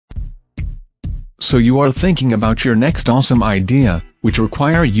So you are thinking about your next awesome idea, which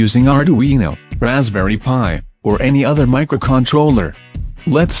require using Arduino, Raspberry Pi, or any other microcontroller.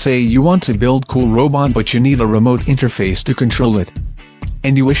 Let's say you want to build cool robot but you need a remote interface to control it.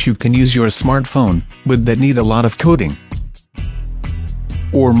 And you wish you can use your smartphone, but that need a lot of coding.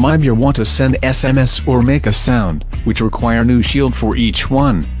 Or maybe you want to send SMS or make a sound, which require new shield for each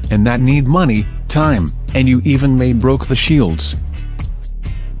one, and that need money, time, and you even may broke the shields.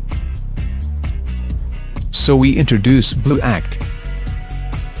 So we introduce BlueAct.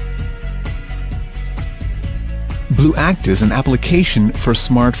 BlueAct is an application for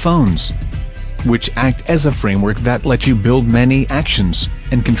smartphones, which act as a framework that lets you build many actions,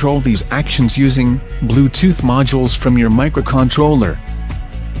 and control these actions using Bluetooth modules from your microcontroller.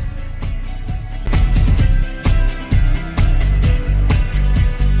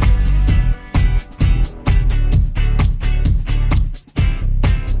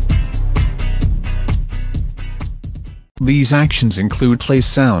 These actions include play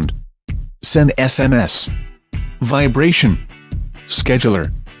sound, send SMS, vibration,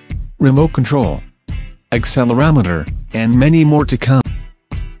 scheduler, remote control, accelerometer, and many more to come.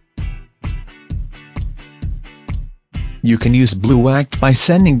 You can use BlueAct by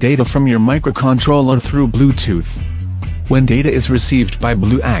sending data from your microcontroller through Bluetooth. When data is received by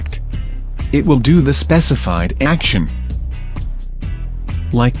BlueAct, it will do the specified action,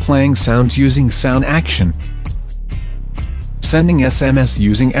 like playing sounds using sound action, sending SMS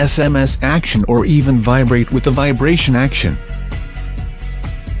using SMS action, or even vibrate with the vibration action.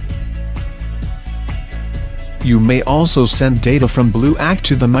 You may also send data from BlueAct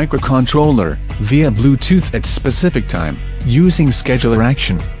to the microcontroller via Bluetooth at specific time, using scheduler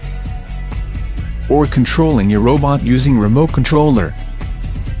action, or controlling your robot using remote controller.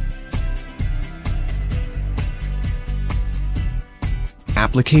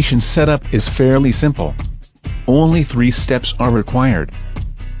 Application setup is fairly simple. Only 3 steps are required: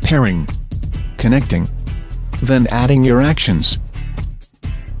 pairing, connecting, then adding your actions.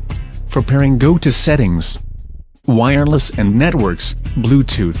 For pairing, go to Settings, Wireless and Networks,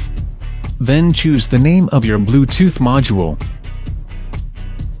 Bluetooth. Then choose the name of your Bluetooth module.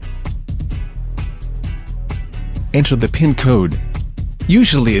 Enter the pin code.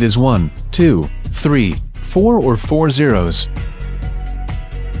 Usually it is 1, 2, 3, 4 or 4 zeros.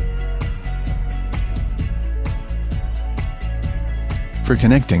 For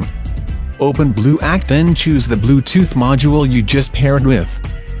connecting, open BlueAct, then choose the Bluetooth module you just paired with,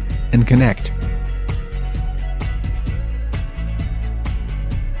 and connect.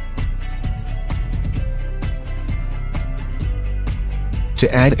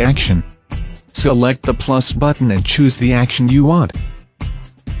 To add action, select the plus button and choose the action you want.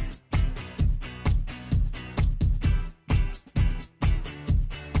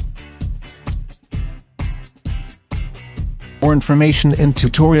 For more information and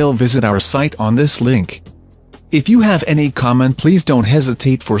tutorial, visit our site on this link. If you have any comment, please don't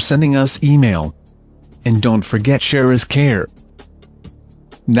hesitate for sending us email. And don't forget, share is care.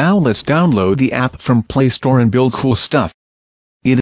 Now let's download the app from Play Store and build cool stuff.